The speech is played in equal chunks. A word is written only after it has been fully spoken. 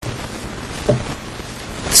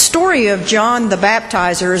story of John the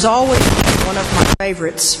Baptizer is always one of my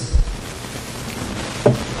favorites.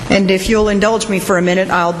 And if you'll indulge me for a minute,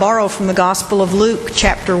 I'll borrow from the Gospel of Luke,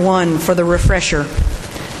 chapter 1, for the refresher.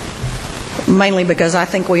 Mainly because I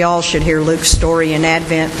think we all should hear Luke's story in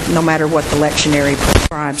Advent, no matter what the lectionary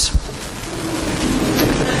prescribes.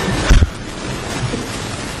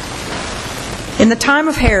 In the time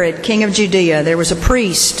of Herod, king of Judea, there was a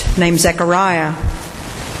priest named Zechariah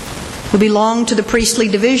who belonged to the priestly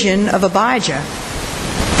division of Abijah.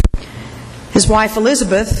 His wife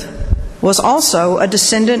Elizabeth was also a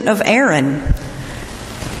descendant of Aaron.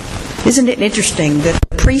 Isn't it interesting that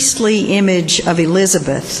the priestly image of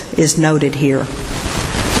Elizabeth is noted here?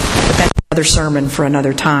 But that's another sermon for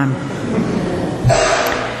another time.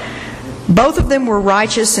 Both of them were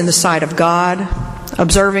righteous in the sight of God,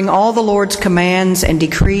 observing all the Lord's commands and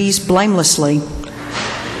decrees blamelessly.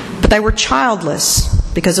 But they were childless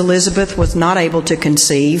because Elizabeth was not able to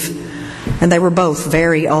conceive, and they were both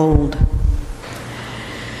very old.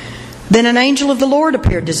 Then an angel of the Lord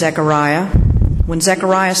appeared to Zechariah. When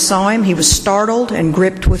Zechariah saw him, he was startled and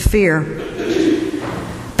gripped with fear.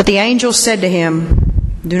 But the angel said to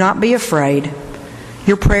him, "Do not be afraid.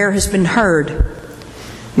 Your prayer has been heard.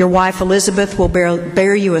 Your wife Elizabeth will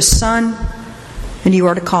bear you a son, and you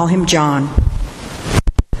are to call him John.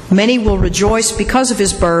 Many will rejoice because of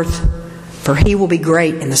his birth, for he will be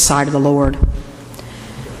great in the sight of the Lord.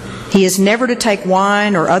 He is never to take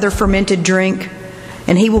wine or other fermented drink,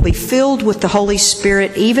 and he will be filled with the Holy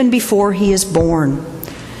Spirit even before he is born.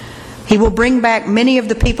 He will bring back many of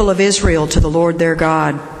the people of Israel to the Lord their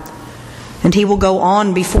God, and he will go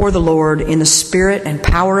on before the Lord in the spirit and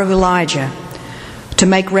power of Elijah to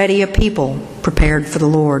make ready a people prepared for the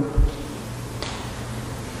Lord."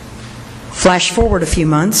 Flash forward a few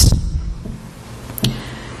months.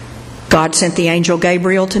 God sent the angel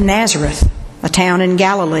Gabriel to Nazareth, a town in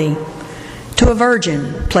Galilee, to a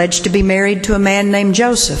virgin pledged to be married to a man named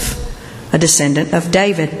Joseph, a descendant of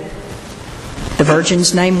David. The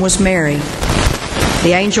virgin's name was Mary.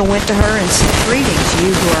 The angel went to her and said, "Greetings,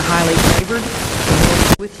 you who are highly favored. The Lord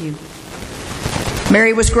is with you."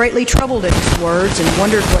 Mary was greatly troubled at his words and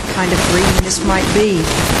wondered what kind of greeting this might be.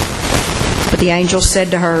 But the angel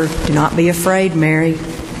said to her, "Do not be afraid, Mary.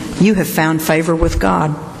 You have found favor with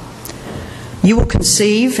God. You will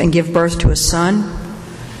conceive and give birth to a son,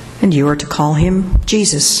 and you are to call him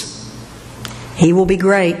Jesus. He will be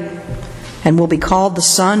great and will be called the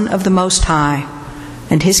Son of the Most High,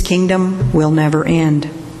 and his kingdom will never end."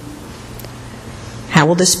 "How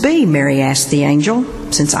will this be?" Mary asked the angel,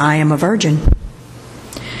 "since I am a virgin?"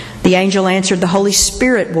 The angel answered, "The Holy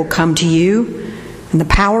Spirit will come to you, and the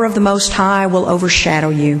power of the Most High will overshadow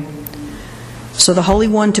you. So the Holy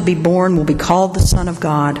One to be born will be called the Son of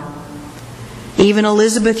God. Even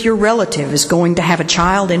Elizabeth, your relative, is going to have a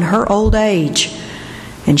child in her old age,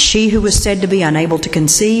 and she who was said to be unable to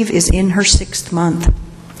conceive is in her 6th month,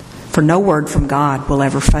 for no word from God will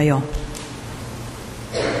ever fail."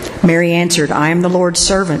 Mary answered, "I am the Lord's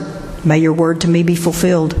servant. May your word to me be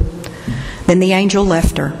fulfilled." Then the angel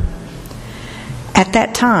left her. At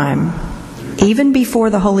that time, even before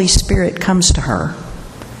the Holy Spirit comes to her,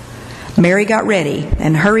 Mary got ready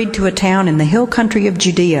and hurried to a town in the hill country of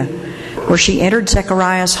Judea, where she entered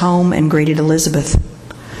Zechariah's home and greeted Elizabeth.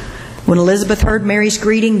 When Elizabeth heard Mary's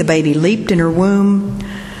greeting, the baby leaped in her womb,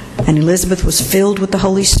 and Elizabeth was filled with the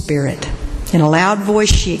Holy Spirit. In a loud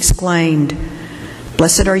voice she exclaimed,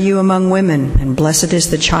 "Blessed are you among women, and blessed is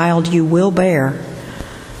the child you will bear.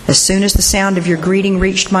 As soon as the sound of your greeting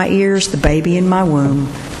reached my ears, the baby in my womb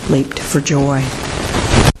leaped for joy."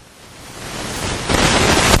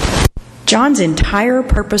 John's entire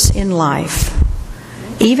purpose in life,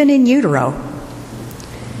 even in utero,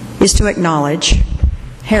 is to acknowledge,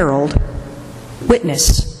 herald,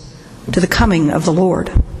 witness to the coming of the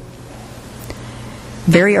Lord.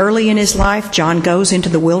 Very early in his life, John goes into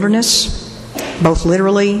the wilderness, both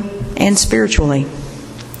literally and spiritually.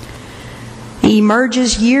 He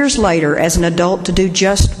emerges years later as an adult to do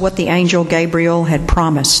just what the angel Gabriel had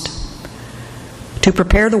promised, to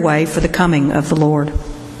prepare the way for the coming of the Lord.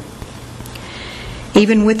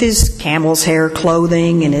 Even with his camel's hair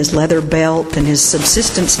clothing and his leather belt and his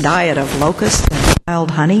subsistence diet of locusts and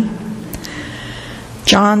wild honey,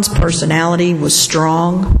 John's personality was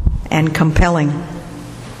strong and compelling.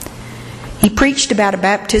 He preached about a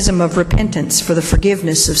baptism of repentance for the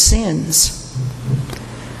forgiveness of sins.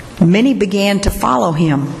 Many began to follow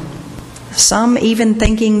him, some even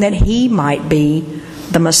thinking that he might be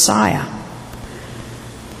the Messiah.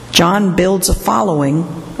 John builds a following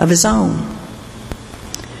of his own.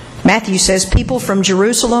 Matthew says people from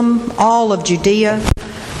Jerusalem, all of Judea,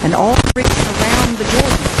 and all the region around the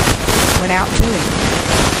Jordan went out to him,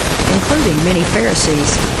 including many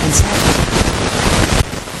Pharisees and Sadducees.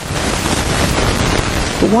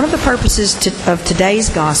 But one of the purposes of today's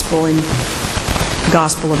gospel, in the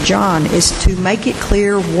Gospel of John, is to make it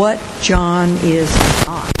clear what John is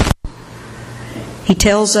not. He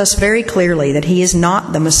tells us very clearly that he is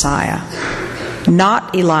not the Messiah,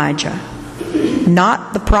 not Elijah,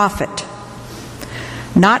 not the prophet,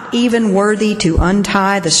 not even worthy to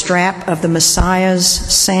untie the strap of the Messiah's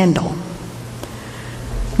sandal.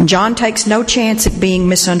 John takes no chance at being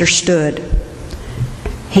misunderstood.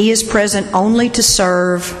 He is present only to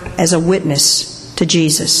serve as a witness to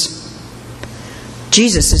Jesus.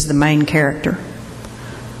 Jesus is the main character.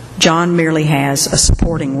 John merely has a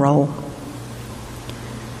supporting role.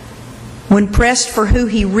 When pressed for who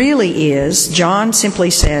he really is, John simply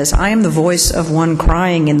says, "I am the voice of one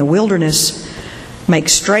crying in the wilderness, make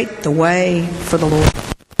straight the way for the Lord."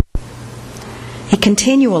 He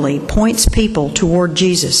continually points people toward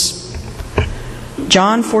Jesus.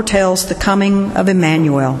 John foretells the coming of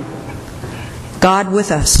Emmanuel, God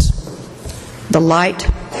with us, the light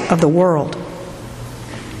of the world.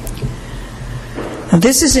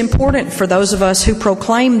 This is important for those of us who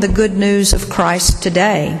proclaim the good news of Christ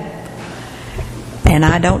today. And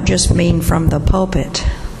I don't just mean from the pulpit.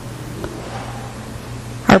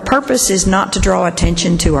 Our purpose is not to draw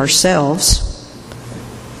attention to ourselves,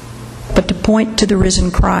 but to point to the risen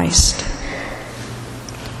Christ.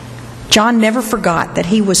 John never forgot that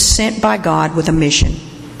he was sent by God with a mission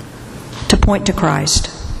to point to Christ.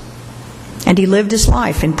 And he lived his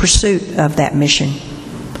life in pursuit of that mission.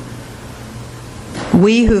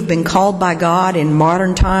 We who have been called by God in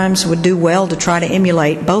modern times would do well to try to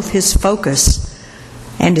emulate both his focus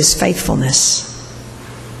and his faithfulness.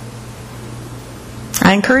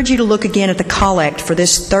 I encourage you to look again at the collect for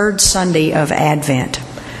this third Sunday of Advent.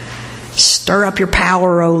 Stir up your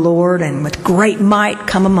power, O Lord, and with great might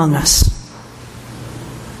come among us.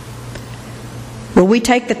 Will we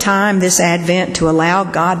take the time this Advent to allow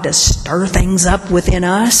God to stir things up within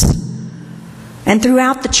us and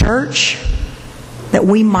throughout the church, that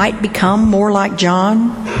we might become more like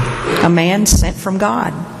John, a man sent from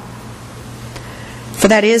God? For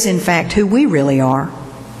that is, in fact, who we really are.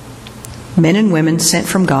 Men and women sent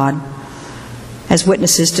from God as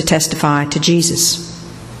witnesses to testify to Jesus,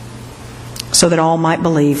 so that all might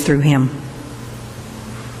believe through him.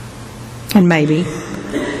 And maybe,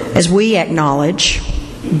 as we acknowledge,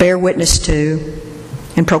 bear witness to,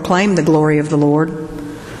 and proclaim the glory of the Lord,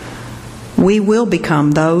 we will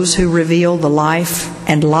become those who reveal the life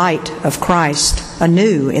and light of Christ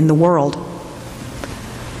anew in the world.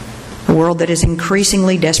 A world that is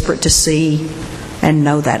increasingly desperate to see and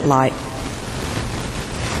know that light.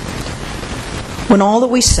 When all that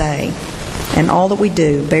we say and all that we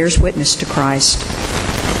do bears witness to Christ,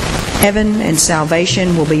 heaven and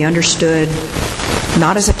salvation will be understood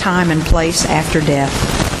not as a time and place after death,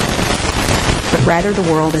 but rather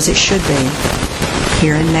the world as it should be,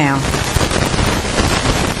 here and now.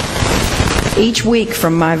 Each week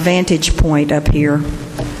from my vantage point up here,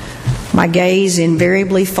 my gaze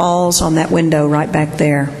invariably falls on that window right back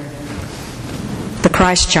there. The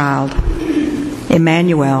Christ child,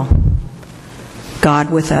 Emmanuel,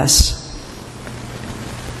 God with us.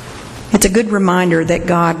 It's a good reminder that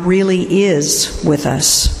God really is with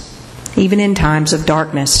us, even in times of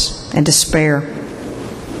darkness and despair.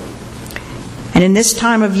 And in this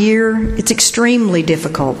time of year, it's extremely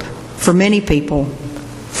difficult for many people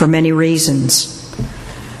for many reasons.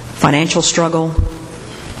 Financial struggle,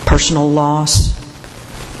 personal loss,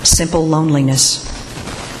 simple loneliness.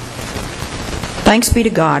 Thanks be to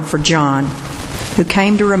God for John, who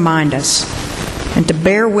came to remind us and to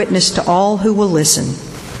bear witness to all who will listen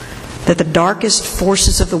that the darkest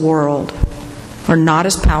forces of the world are not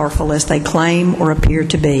as powerful as they claim or appear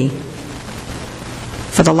to be.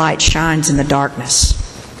 For the light shines in the darkness,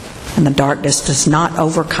 and the darkness does not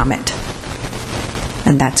overcome it.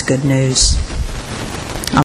 And that's good news.